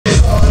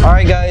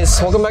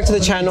guys, welcome back to the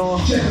channel.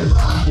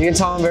 You can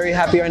tell I'm very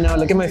happy right now.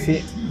 Look at my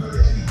feet.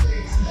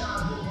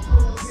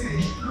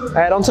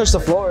 I don't touch the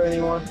floor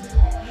anymore.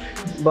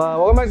 But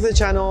welcome back to the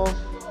channel.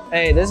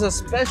 Hey, this is a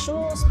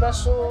special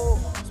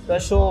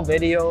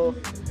video.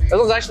 This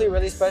one's actually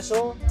really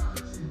special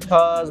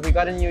because we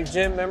got a new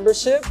gym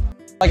membership.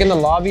 Like in the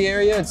lobby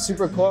area, it's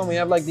super cool, and we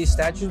have like these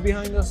statues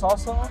behind us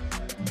also.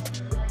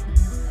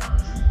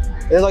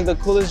 It's like the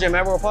coolest gym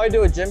ever. We'll probably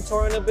do a gym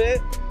tour in a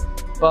bit.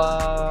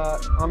 But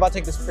I'm about to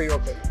take this pre real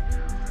quick.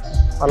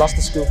 I lost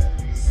the scoop.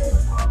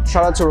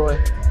 Shout out to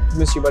Roy.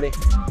 Miss you, buddy.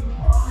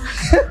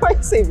 Why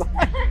you say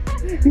bye?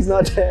 He's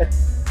not dead.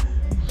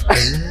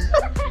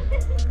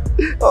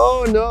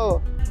 Oh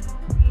no.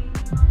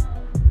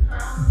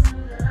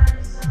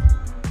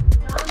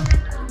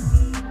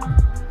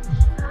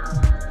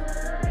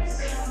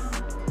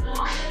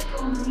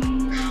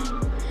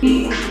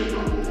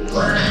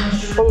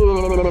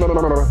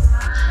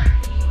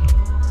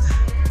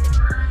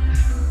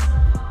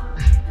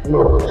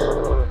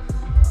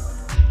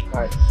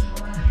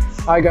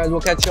 Alright guys,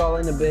 we'll catch y'all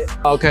in a bit.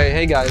 Okay,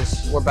 hey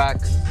guys, we're back.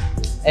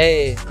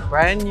 Hey,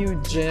 brand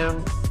new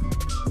gym.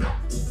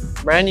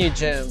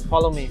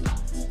 Follow me.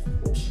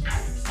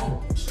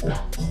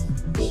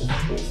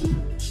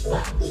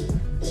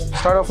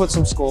 Start off with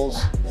some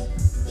schools.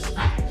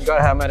 You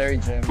gotta have them at every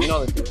gym. You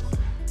know the deal.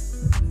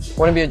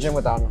 Wouldn't be a gym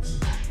without them.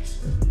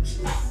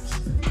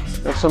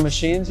 There's some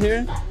machines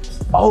here.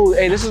 Oh,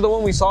 hey, this is the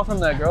one we saw from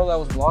that girl that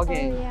was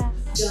vlogging. Oh, yeah.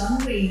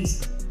 John Reed,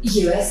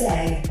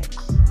 USA.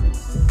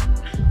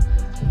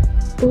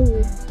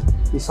 Ooh.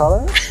 You saw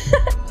that?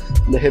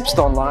 The hips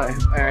don't lie.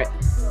 All right,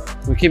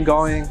 we keep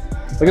going.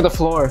 Look at the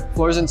floor.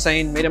 Floor's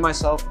insane. Made it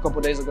myself a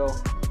couple days ago.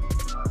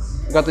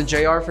 I got the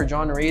JR for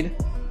John Reed.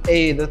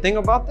 Hey, the thing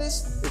about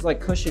this is like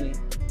cushiony.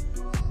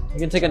 You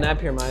can take a nap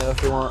here, Maya,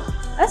 if you want.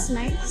 That's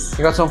nice.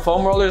 You got some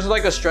foam rollers. It's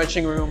like a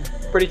stretching room.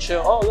 Pretty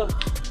chill. Oh, look.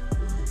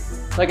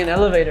 Like an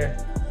elevator.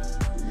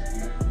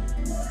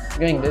 I'm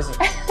getting dizzy.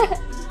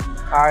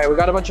 All right, we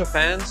got a bunch of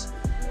fans.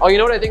 Oh, you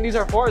know what I think these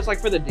are for? It's like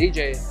for the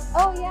DJ.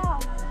 Oh, yeah.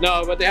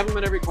 No, but they have them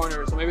in every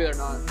corner, so maybe they're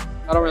not.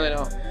 I don't really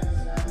know.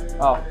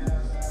 Oh,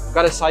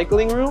 got a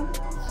cycling room.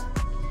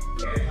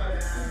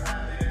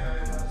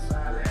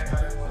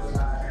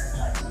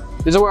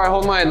 This is where I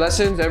hold my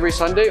lessons every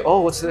Sunday.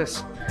 Oh, what's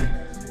this?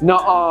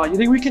 No, you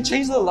think we can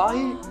change the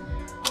light?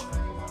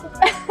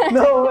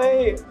 No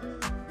way.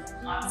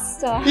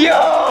 Stop.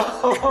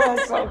 Yo,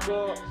 that's so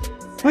cool.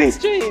 Please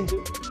change.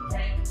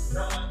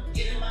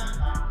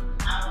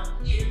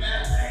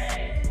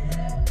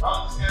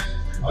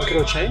 Look at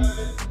her chain.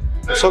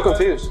 I'm so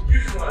confused.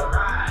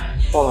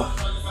 Hold on.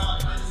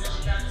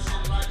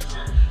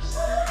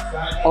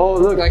 Oh,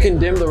 look, I can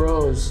dim the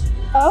rose.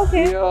 Oh,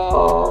 okay.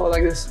 Yo,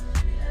 like this.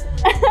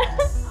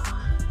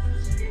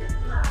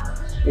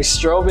 We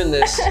strobing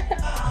this.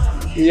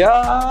 Yeah.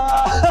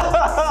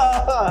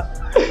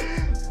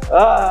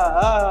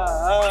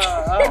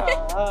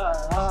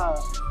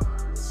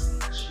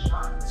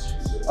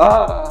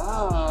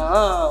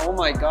 Oh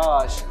my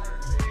gosh.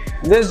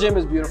 This gym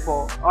is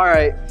beautiful. All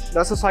right,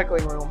 that's the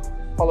cycling room.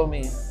 Follow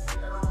me.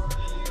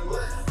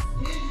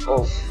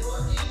 Oh.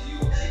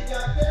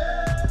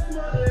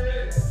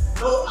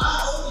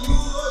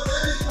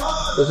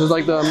 This is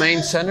like the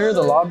main center,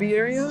 the lobby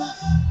area.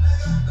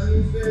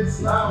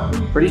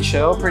 Pretty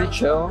chill, pretty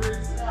chill.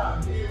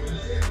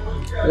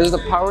 This is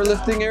the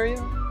powerlifting area.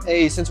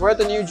 Hey, since we're at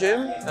the new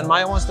gym and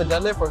Maya wants to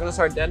deadlift, we're gonna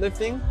start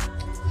deadlifting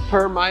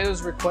per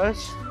Maya's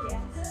request.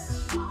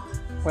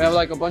 We have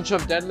like a bunch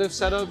of deadlift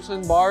setups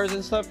and bars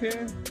and stuff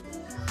here.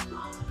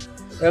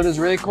 We have this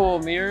really cool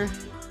mirror.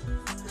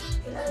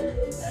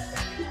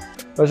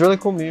 There's a really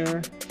cool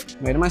mirror.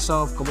 Made it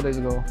myself a couple days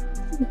ago.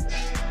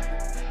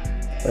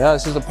 But yeah,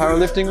 this is the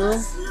powerlifting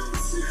room.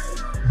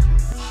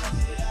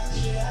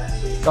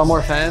 Got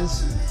more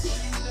fans.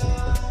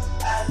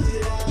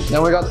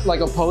 Then we got like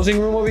a posing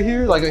room over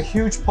here, like a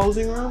huge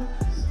posing room.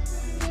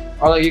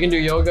 Or like you can do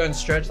yoga and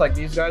stretch like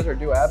these guys, or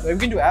do abs. We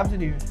can do abs in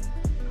here.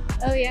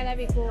 Oh, yeah,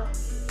 that'd be cool.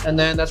 And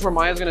then that's where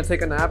Maya's gonna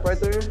take a nap right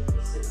there,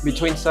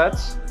 between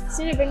sets.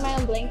 I need to bring my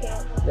own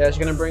blanket. Yeah, she's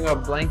gonna bring a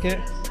blanket.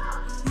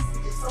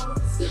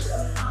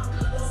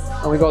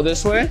 And we go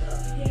this way.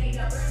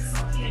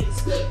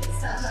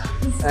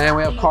 And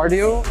we have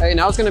cardio. Hey,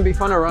 now it's gonna be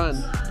fun to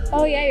run.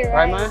 Oh, yeah, you're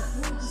Right, right. Maya?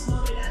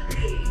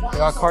 We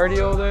got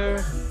cardio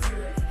there.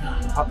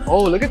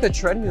 Oh, look at the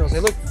treadmills. They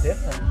look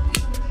different.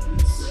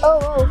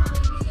 Oh,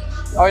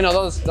 Oh, no,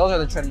 those are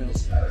the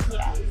treadmills.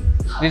 yeah.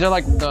 These are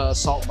like the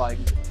salt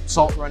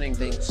running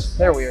things.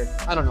 They're weird.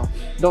 I don't know.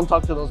 Don't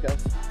talk to those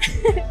guys.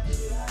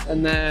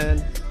 And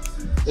then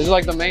this is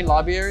like the main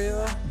lobby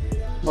area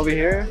over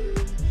here.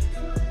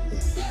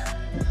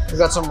 We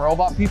got some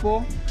robot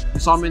people. You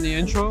saw them in the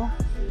intro.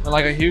 And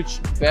like a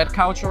huge bed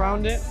couch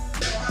around it.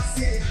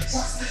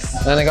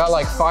 And they got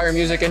like fire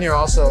music in here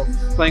also,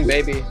 playing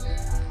Baby.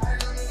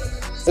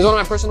 This is one of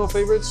my personal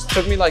favorites.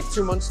 Took me like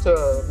 2 months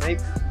to make.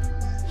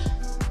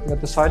 We got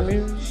the side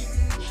mirrors.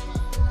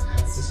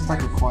 This is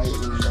like a quiet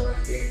room.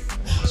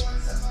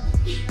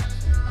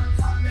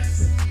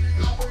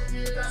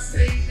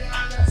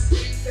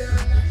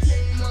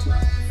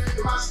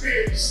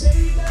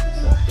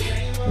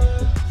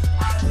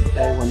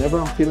 And whenever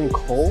I'm feeling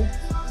cold,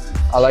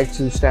 I like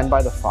to stand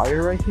by the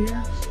fire right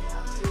here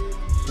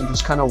and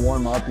just kind of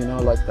warm up, you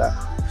know, like that.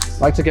 I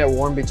like to get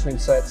warm between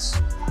sets.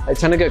 I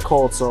tend to get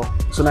cold, so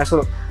it's a nice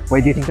little.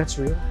 Wait, do you think that's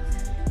real?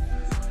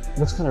 It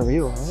looks kind of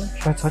real, huh?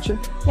 Should I touch it?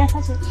 Yeah,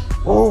 touch it.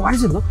 Oh, why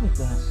does it look like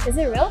that? Is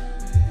it real?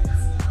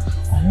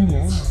 I don't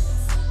know.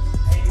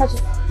 Touch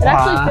it. It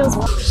actually feels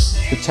warm.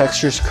 The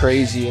texture's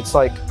crazy. It's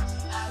like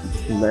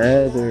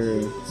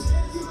leather.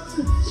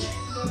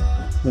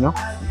 You know?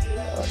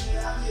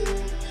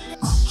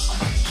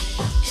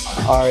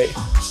 All right.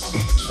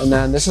 And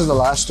then this is the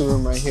last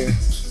room right here.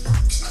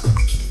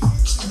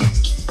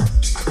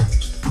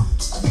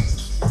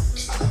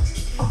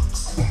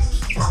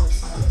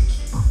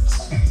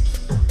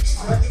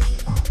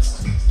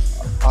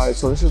 All right,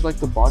 so this is like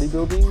the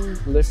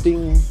bodybuilding,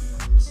 lifting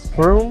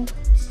room.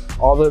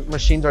 All the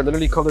machines are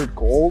literally colored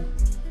gold.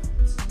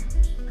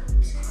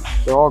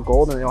 They're all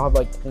gold and they all have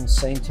like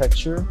insane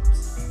texture.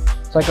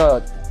 It's like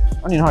a,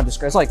 I don't even know how to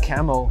describe it. It's like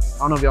camo. I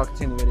don't know if y'all can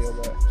see in the video,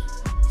 but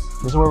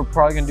this is where we're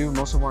probably gonna do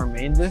most of our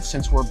main lifts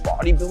since we're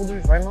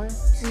bodybuilders, right, Maya?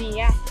 I mean,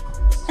 yeah.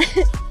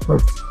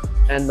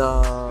 And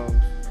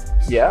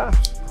yeah.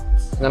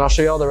 And then I'll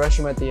show you all the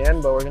restroom at the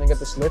end, but we're gonna get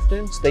this lift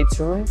in. Stay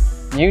tuned.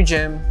 New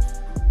gym,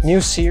 new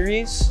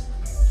series,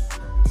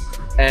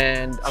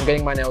 and I'm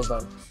getting my nails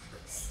done.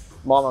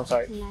 Mom, I'm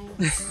sorry.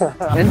 Nice.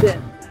 And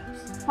then,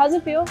 How's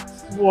it feel?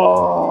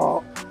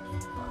 whoa.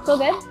 Feel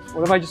good?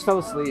 What if I just fell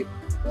asleep?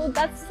 Well,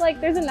 that's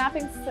like, there's a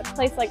napping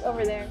place like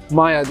over there.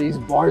 Maya, these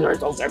bars are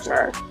so sexy.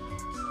 Oh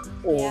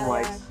Yeah,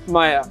 my, they are.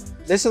 Maya,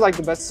 this is like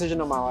the best decision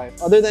of my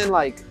life. Other than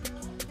like,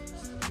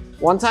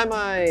 one time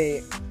what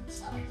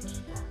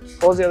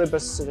was the other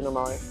best decision of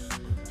my life?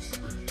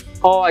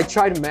 Oh, I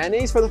tried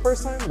mayonnaise for the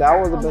first time. That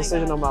was the Oh best my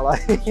decision God. of my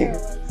life. Sure it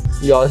was.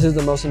 Yo, this is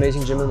the most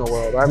amazing gym in the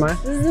world, right, Maya?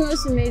 This is the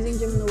most amazing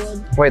gym in the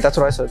world. Wait, that's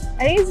what I said.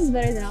 I think this is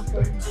better than Alpha.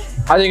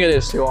 I think it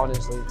is too,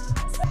 honestly.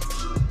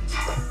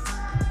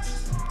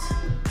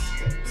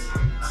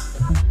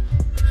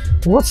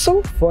 What's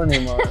so funny,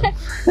 Maya?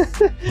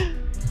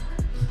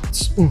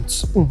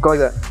 Go like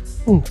that.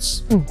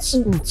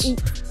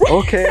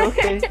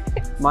 Okay.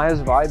 Maya's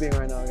vibing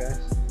right now, guys.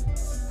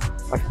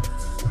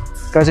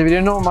 Guys, if you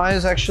didn't know,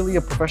 Maya's actually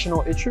a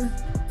professional itcher.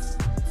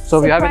 So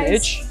if you have an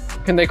Surprise. itch,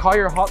 can they call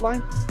your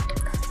hotline?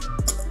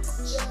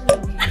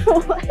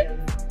 What?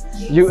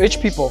 You itch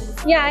people.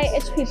 Yeah, I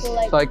itch people.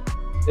 Like,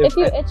 If if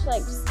you itch,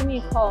 like, just give me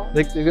a call.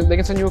 they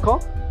can send you a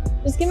call?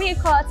 Just give me a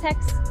call, a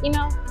text,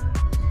 email.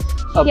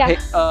 A Yeah.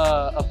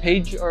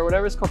 page or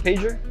whatever it's called,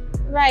 pager?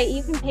 Right,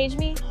 you can page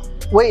me.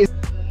 Wait.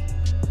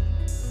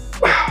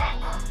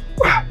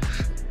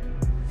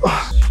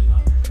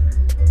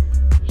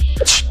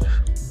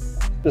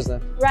 Just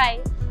then.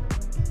 Right.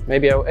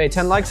 Maybe hey,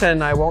 10 likes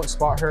and I won't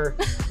spot her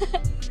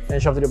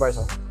and she'll have to do it by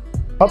herself.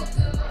 Up.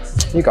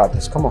 You got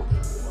this. Come on.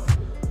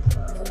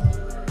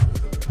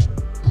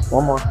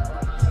 One more.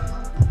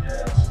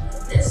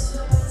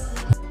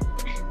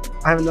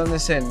 I haven't done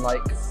this in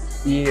like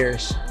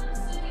years.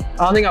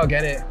 I don't think I'll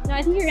get it. No,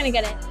 I think you're gonna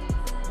get it.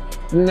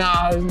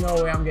 Nah, there's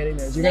no way I'm getting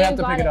this. You're No, gonna have you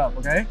to got pick it it. up,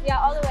 okay? Yeah,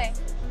 all the way.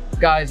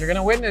 Guys, you're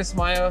gonna witness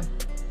Maya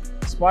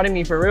spotting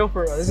me for real,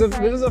 for real. This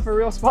is a for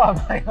real spot,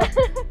 Maya.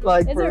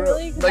 Like, Is it for real.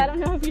 really? Because Like, I don't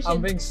know if you should.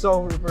 I'm being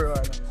so for real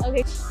right now.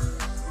 Okay.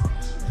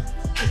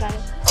 You got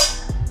it.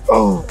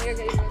 Oh, You're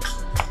good, you're good.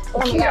 Oh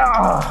my God.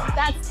 yeah.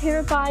 That's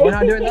terrifying. We're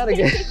not doing that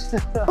again.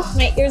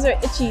 My ears are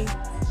itchy.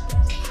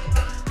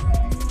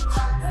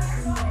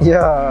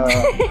 Yeah.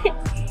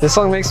 This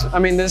song makes,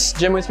 this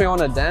gym makes me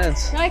want to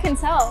dance. No, I can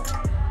tell.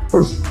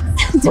 Let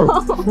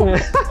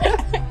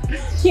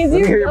Can you do me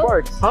hear your your goat?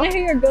 barks. I Huh? want to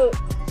hear your goat.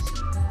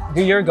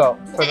 Do your go.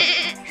 What?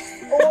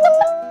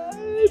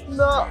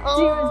 No.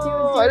 Do it.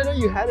 I didn't know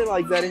you had it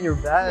like that in your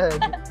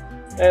bag.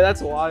 Hey,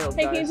 that's wild,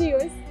 Hey, can you guys. do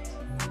yours?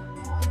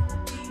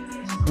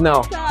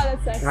 No, No, that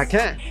sucks. I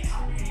can't.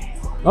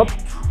 Up.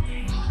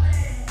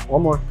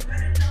 One more.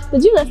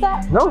 Did you lift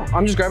that? No,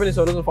 I'm just grabbing it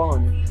so it doesn't fall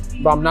on you.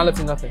 But I'm not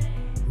lifting nothing.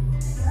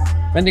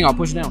 Anything, I'll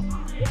push down.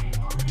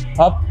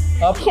 Up,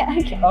 up, Yeah,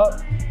 I can't. up.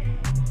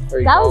 There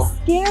you That go. was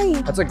scary.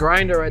 That's a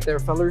grinder right there,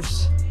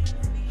 fellers.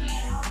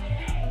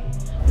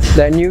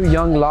 That new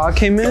Young Law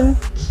came in.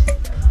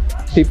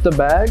 Peep the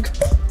bag.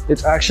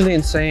 It's actually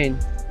insane.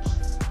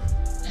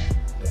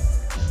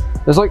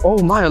 It's like, oh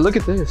Maya, look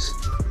at this.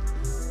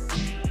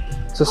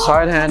 It's a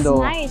side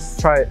handle. Nice.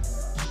 Try it.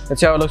 Let's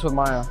see how it looks with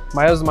Maya.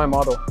 Maya's my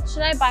model.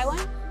 Should I buy one?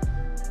 Do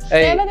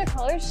Hey, they have other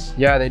colors?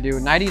 yeah, they do.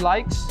 90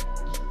 likes.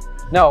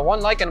 No, 1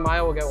 like and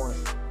Maya will get one.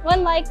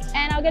 One like,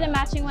 and I'll get a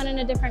matching one in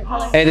a different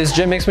color. Hey, this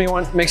gym makes you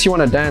want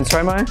to dance,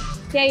 right, Maya?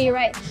 Yeah, you're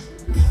right.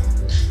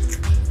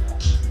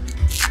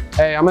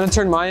 Hey, I'm gonna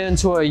turn Maya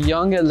into a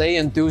young LA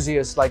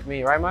enthusiast like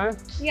me, right, Maya?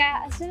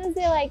 Yeah, as soon as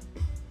they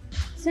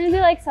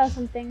sell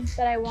something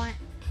that I want.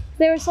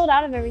 They were sold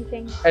out of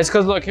everything. It's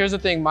because look, here's the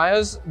thing.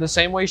 Maya's the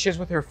same way she is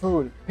with her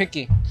food,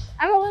 picky.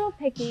 I'm a little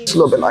picky. It's a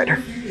little bit lighter.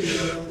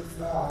 Here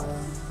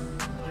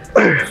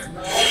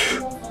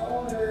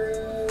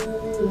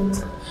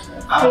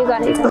you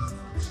go.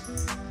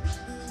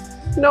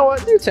 You know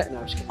what? Do 10. No,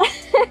 I'm just kidding.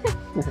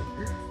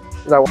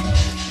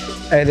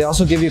 Hey, they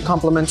also give you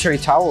complimentary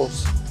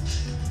towels.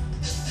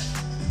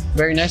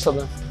 Very nice of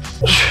them.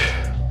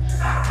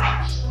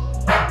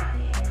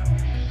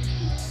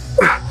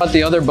 But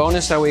the other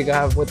bonus that we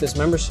have with this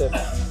membership.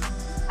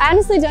 I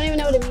honestly don't even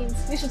know what it means.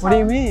 We should What do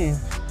you mean?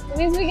 It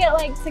means we get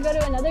like to go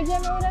to another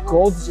gym or whatever?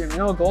 Gold's Gym. You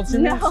know what Gold's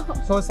Gym No.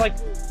 is? So it's like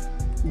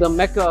the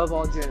mecca of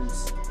all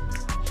gyms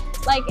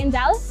Like in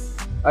Dallas?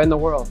 in the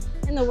world.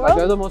 In the Like world?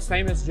 they're the most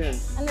famous gym.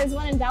 And there's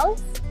one in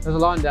Dallas? There's a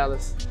lot in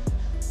Dallas.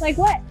 Like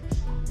what?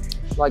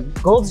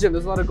 Like Gold's Gym.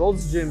 There's a lot of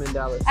Gold's Gym in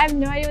Dallas. I have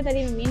no idea what that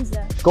even means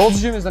though. Gold's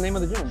Gym is the name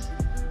of the gym.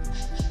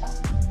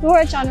 Who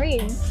are John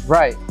Reed?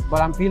 Right.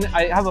 But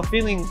I have a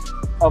feeling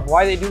of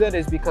why they do that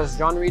is because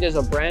John Reed is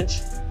a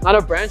branch. Not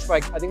a branch,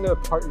 but I think they're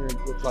partnered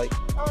with like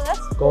Oh, that's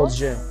cool. Gold's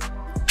Gym.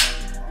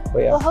 But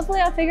yeah. Well, hopefully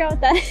I'll figure out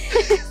what that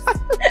is.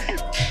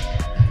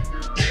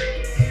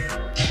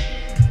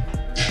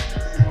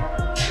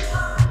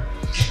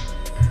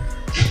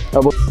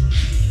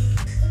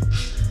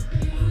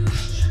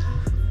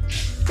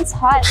 It's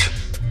hot.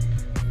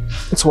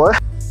 It's what?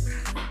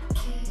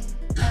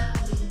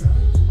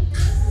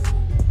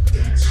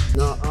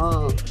 No,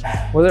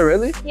 was it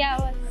really? Yeah,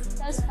 it was.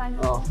 That was fun.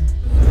 Oh,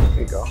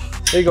 there you go.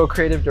 There you go,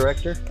 creative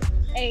director.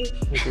 Hey.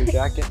 With your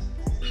jacket.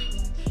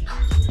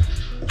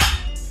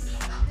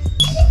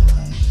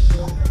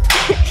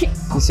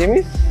 You see me?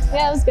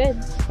 Yeah, it was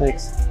good.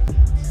 Thanks.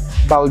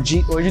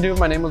 Baljit. What did you do if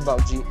my name was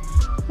Baljit?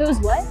 It was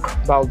what?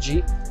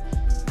 Baljit.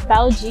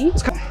 Balji?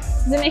 Is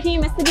it making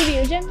you miss the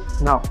DBU gym?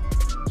 No.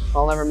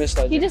 I'll never miss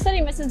that He gym. just said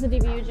he misses the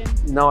DBU gym.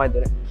 No, I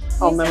didn't.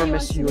 I'll said never he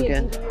miss wants you to be a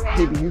again. DBU right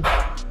now. DBU.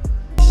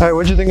 Alright,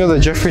 what'd you think of the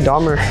Jeffrey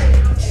Dahmer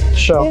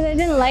show? Dude, I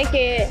didn't like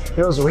it.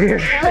 It was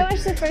weird. I only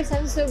watched the first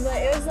episode, but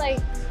it was like,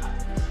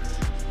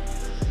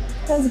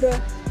 that was good.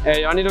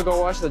 Hey, y'all need to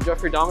go watch the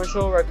Jeffrey Dahmer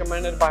show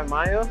recommended by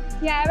Maya.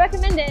 Yeah, I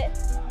recommend it.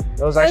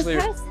 It was It actually,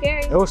 was kind of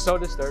scary. it was so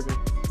disturbing.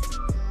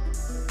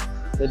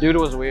 The dude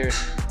was weird.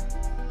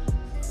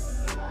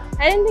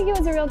 I didn't think it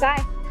was a real guy.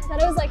 I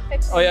thought it was like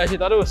fiction. Oh yeah, she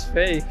thought it was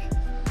fake.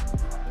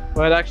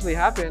 But it actually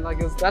happened. Like,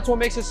 that's what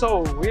makes it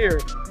so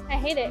weird. I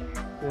hate it.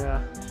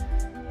 Yeah.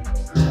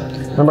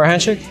 Remember our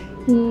handshake?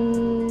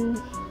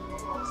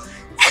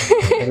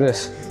 Like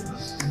this.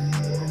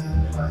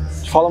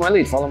 Follow my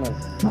lead, follow my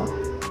lead.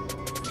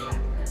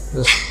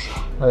 This.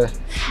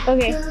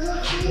 Okay.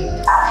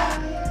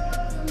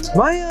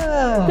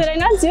 Maya! Did I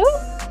not do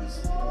it?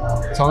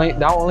 It's only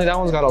that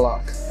one's got a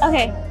lock.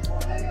 Okay.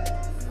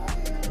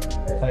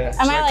 Oh, yeah.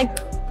 Am I like?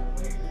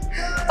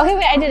 Okay,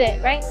 wait. I did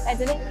it, right? I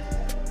did it.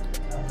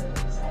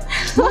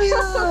 No,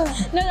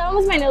 that one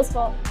was my nail's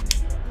fault.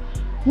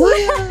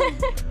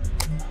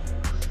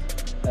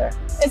 There.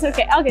 It's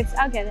okay. I'll get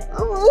it.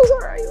 Oh, it's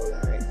alright.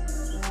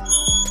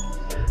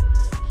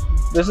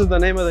 This is the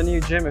name of the new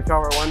gym, if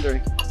y'all were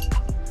wondering.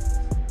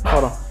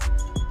 Hold on.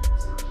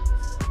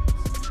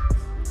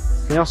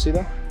 Can y'all see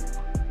that?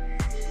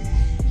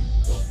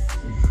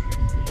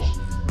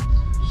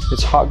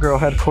 It's Hot Girl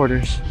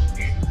Headquarters.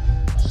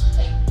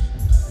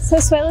 So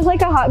Sway looks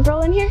like a hot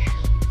girl in here?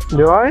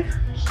 Do I?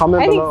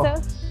 Comment I below.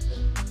 think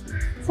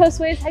so. So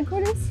Sway's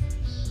headquarters?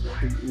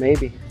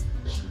 Maybe.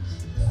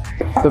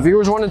 The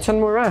viewers wanted 10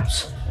 more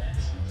reps.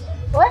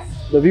 What?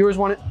 The viewers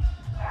wanted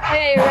Oh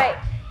yeah, you're right.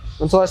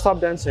 until I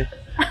stopped dancing.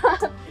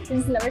 You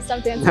just never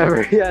stop dancing.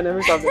 Never, yeah, I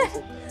never stopped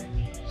dancing.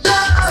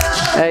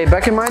 Hey,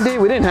 back in my day,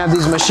 we didn't have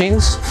these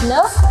machines.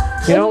 No?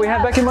 You know what we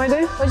had back in my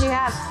day? What'd you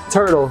have?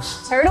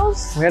 Turtles.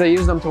 Turtles? We had to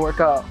use them to work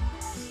out.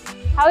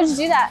 How would you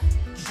do that?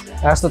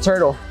 That's the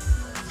turtle.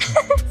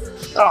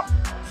 Oh.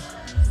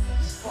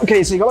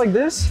 Okay, so you go like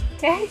this.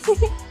 Okay.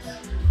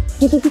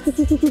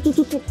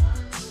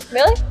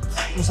 Really?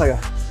 Just like a,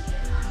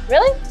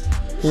 Really?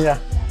 yeah.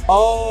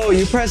 Oh,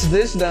 you press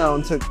this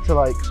down to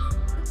like,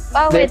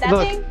 Oh wait, that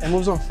look, thing? it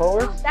moves them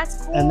forward,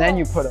 That's cool. and then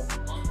you put them.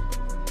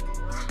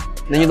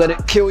 Then you let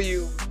it kill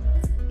you.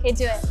 Okay,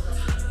 do it.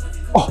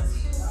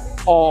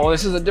 Oh,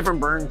 this is a different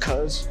burn,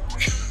 cuz.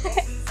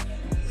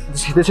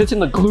 This hits in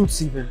the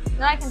glutes even.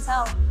 No, I can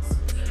tell.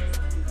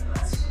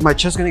 My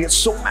chest's gonna get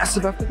so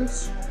massive after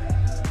this.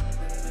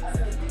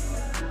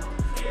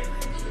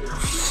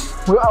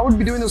 Well, I would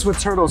be doing this with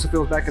turtles if it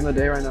was back in the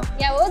day right now.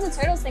 Yeah, what would the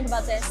turtles think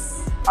about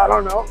this? I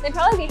don't know. They'd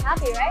probably be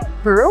happy, right?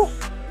 For real?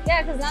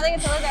 Yeah, because now they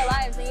get to live their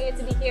lives and you get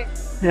to be here.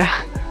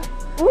 Yeah.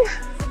 You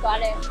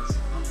got it.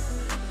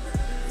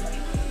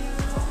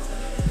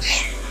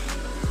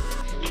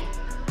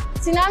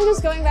 See, now I'm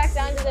just going back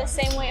down to the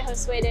same weight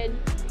Josue did. I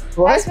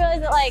What? just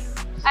realized that, like,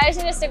 I just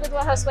need to stick with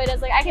what Josue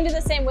does. Like, I can do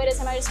the same weight as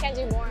him, I just can't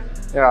do more.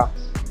 Yeah.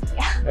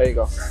 Yeah, There you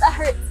go. that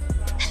hurts.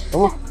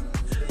 Come on.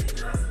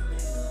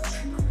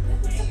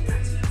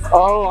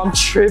 Oh, I'm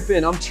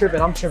tripping. I'm so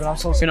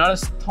sorry. You're not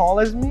as tall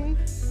as me?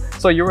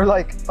 So you were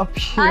like up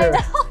here. I know.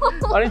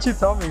 Why didn't you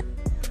tell me?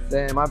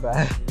 Damn, my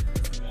bad.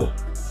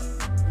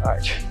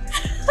 Alright.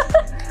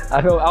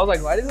 I was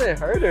like, why does it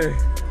hurt her?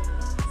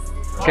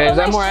 Okay, is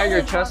that more at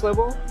your chest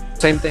level?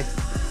 Same thing.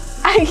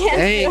 I can't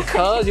Dang, do it.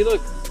 cuz you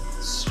look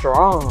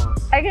strong.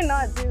 I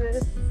cannot do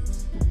this.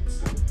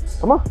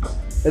 Come on.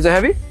 Is it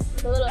heavy?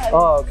 It's a little heavy.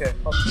 Oh, okay.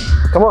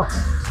 Come on.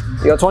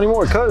 You got 20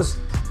 more, cuz.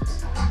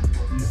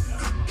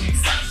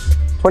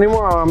 20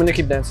 more, I'm gonna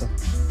keep dancing.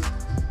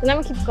 Then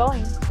I'm gonna keep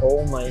going.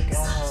 Oh my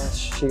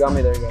gosh. She got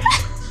me there, guys.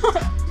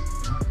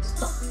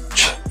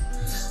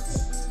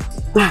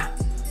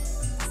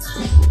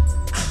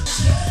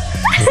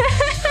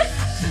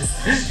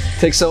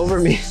 Takes over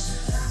me.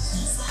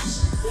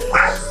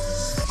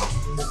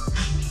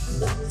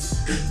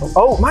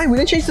 Oh, Mai, we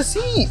didn't change the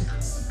seat.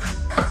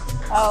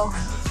 Oh.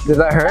 Did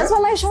that hurt? That's why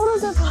my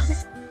shoulders are popping.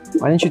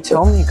 Why didn't you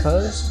tell me,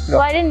 cuz? Well,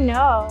 I didn't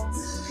know.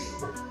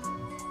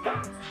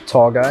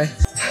 Tall guy.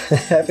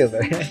 That feels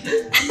better.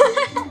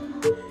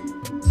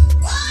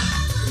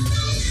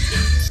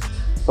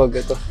 Oh,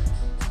 good though.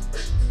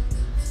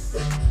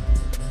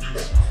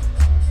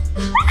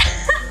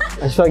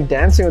 I just feel like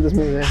dancing with this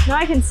movie. No,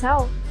 I can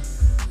tell.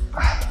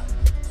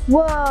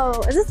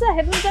 Whoa, is this the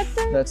hip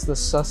injector? That's the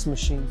sus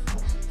machine.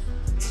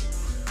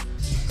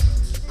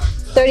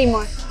 30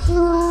 more.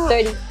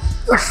 30.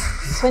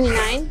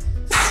 29.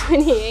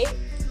 28.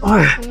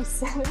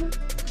 27.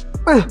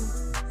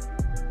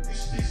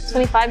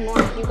 25 more.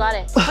 You got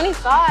it.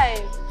 25.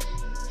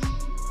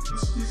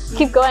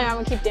 Keep going, I'm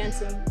gonna keep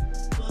dancing.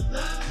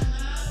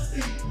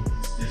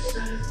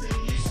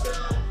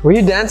 Were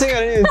you dancing? I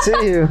didn't even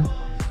see you.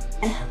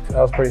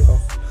 That was pretty fun.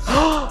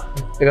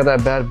 They got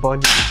that Bad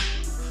Bunny.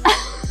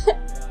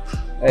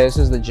 Hey, this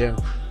is the gym.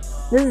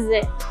 This is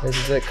it. This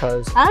is it,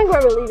 cuz. I don't think we're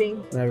ever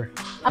leaving. Never.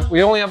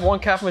 We only have one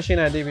calf machine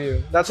at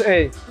DBU. That's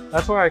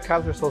that's why our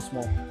calves are so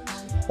small.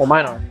 Well,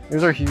 mine are.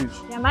 Yours are huge.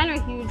 Yeah, mine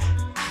are huge.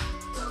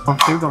 Oh,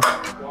 keep going.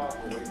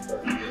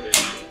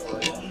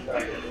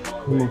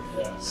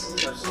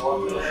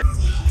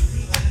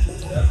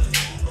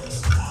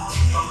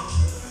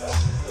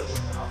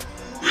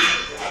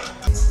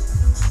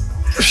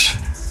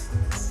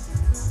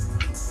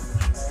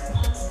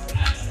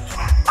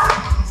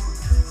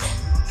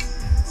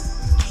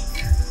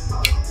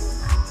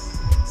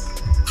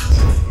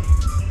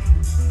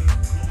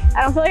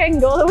 I don't feel like I can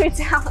go all the way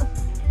down.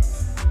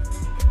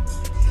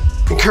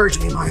 Encourage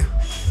me, Maya.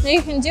 No,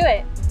 you can do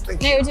it.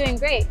 Thank No, you. you're doing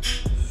great.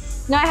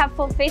 No, I have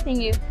full faith in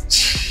you.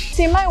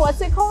 See my,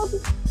 what's it called?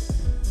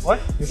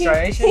 What? Your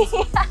striations?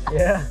 Yeah.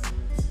 Yeah.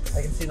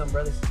 I can see them,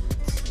 brother.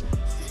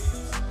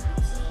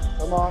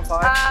 Come on,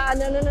 5.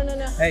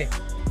 No. Hey.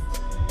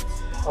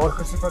 Oh,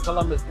 Christopher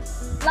Columbus.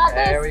 Not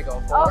this. There we go.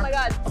 4. Oh my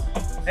god.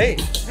 Hey.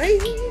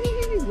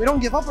 We don't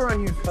give up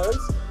around here, cuz.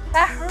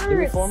 That hurts. Give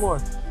me 4 more.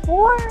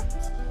 4?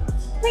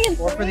 I think it's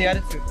 4 for 3. the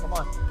attitude. Come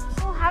on.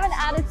 I don't have an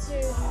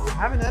attitude. You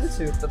have an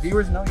attitude. The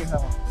viewers know you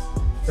have one.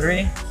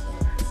 3.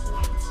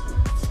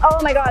 Oh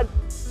my god.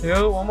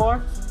 2. 1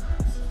 more.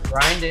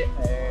 Grind it.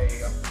 There you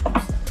go.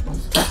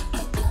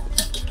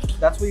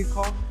 That's what you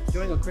call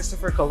doing a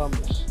Christopher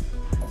Columbus.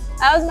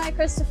 That was my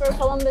Christopher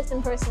Columbus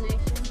impersonation.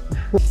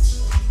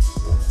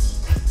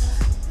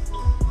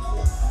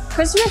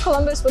 Christopher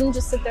Columbus wouldn't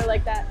just sit there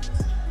like that.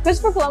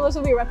 Christopher Columbus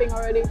would be repping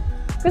already.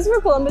 Christopher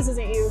Columbus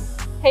isn't you.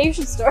 Hey, you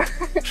should start.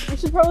 You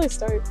should probably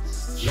start.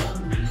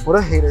 What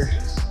a hater.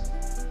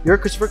 You're a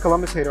Christopher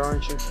Columbus hater,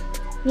 aren't you?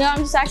 No, I'm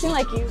just acting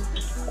like you.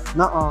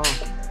 Nuh-uh.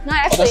 No, I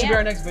actually That should be our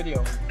am. next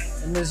video.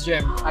 In this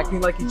gym, acting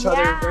like each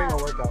other Yeah. during a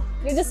workout.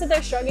 You just sit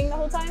there shrugging the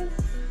whole time?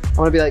 I'm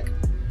gonna be like,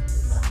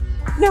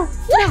 No.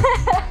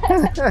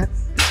 and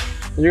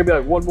you're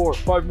gonna be like, 1 more,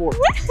 5 more.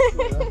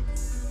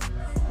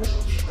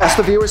 Ask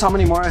the viewers how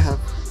many more I have.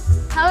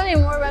 How many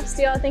more reps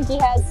do y'all think he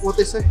has? What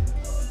they say?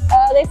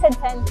 They said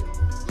 10.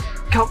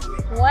 Count.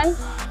 1,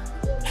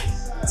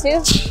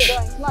 2, keep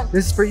going. Come on.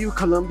 This is for you,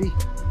 Columbi.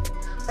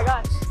 Oh my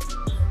gosh.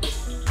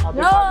 I'll do 5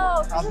 No, more.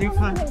 I'll do Christopher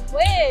 5. Columbus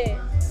quit.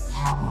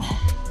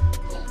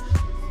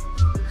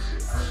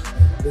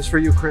 This is for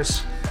you,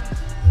 Chris.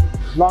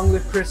 Long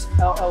live Chris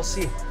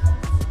LLC.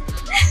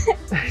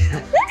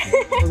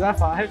 Was that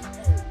 5?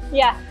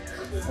 Yeah.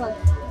 Come on.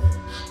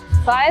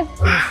 5,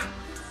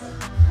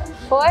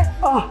 4.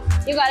 Oh.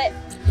 You got it.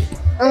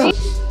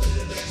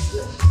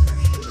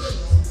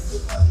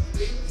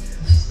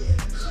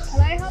 Can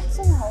I have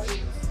some help?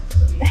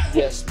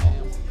 Yes,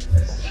 ma'am.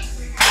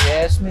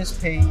 Yes, Miss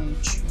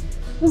Page.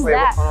 Who's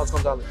that? Oh, no, it's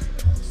Gonzalez.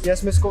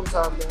 Yes, Miss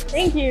Gonzalez.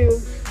 Thank you.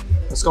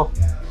 Let's go.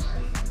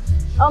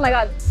 Oh my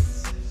god.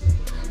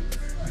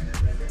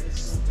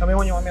 Tell me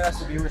when you want me to ask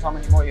the viewers how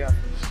many more you have.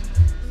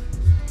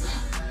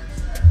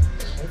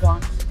 Hold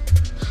on.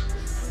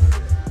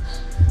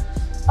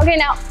 Okay,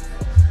 now.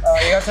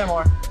 You got 10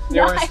 more. No,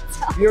 Viewers, I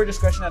don't. viewer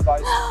discretion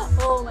advised.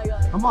 Oh my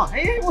god. Come on.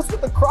 Hey, what's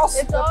with the cross?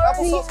 It's The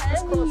already applesauce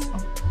heavy.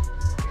 crisscross.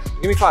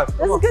 Give me 5. This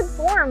Come is on. good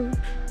form.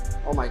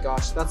 Oh my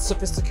gosh, that's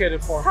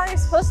sophisticated form. How are you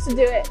supposed to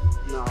do it?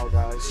 No,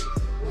 guys.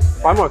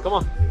 5 more. Come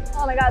on.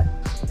 Oh my god.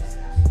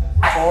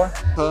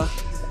 4.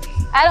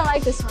 I don't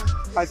like this one.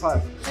 High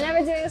 5. I'm never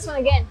doing this one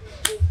again.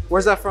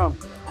 Where's that from?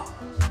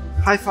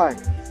 High 5.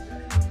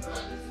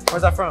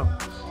 Where's that from?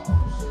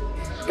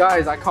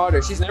 Guys, I caught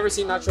her. She's never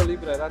seen Nacho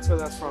Libre. That's where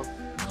that's from.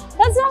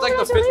 That's not It's like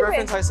the Nacho 5th Libre.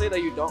 reference I say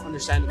that you don't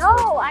understand.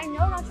 No, I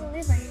know Nacho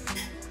Libre.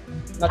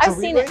 Nacho I've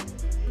seen Libre? it.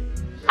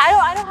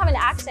 I don't have an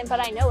accent, but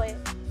I know it.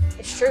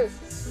 It's true.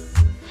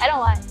 I don't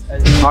lie.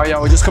 All right,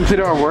 y'all, we just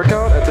completed our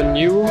workout at the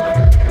new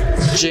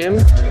gym.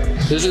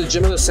 This is the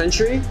gym of the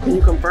century. Can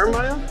you confirm,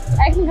 Maya?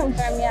 I can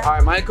confirm, yeah. All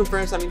right, Maya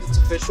confirms, that means it's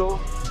official.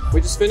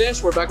 We just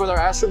finished. We're back with our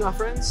astronaut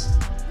friends.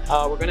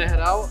 We're gonna head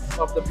out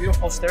of the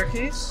beautiful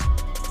staircase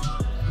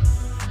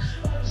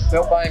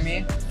built by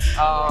me.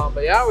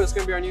 But yeah, it's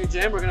gonna be our new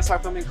gym. We're gonna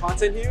start filming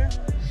content here.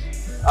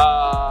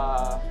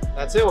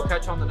 That's it. We'll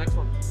catch you on the next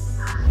one.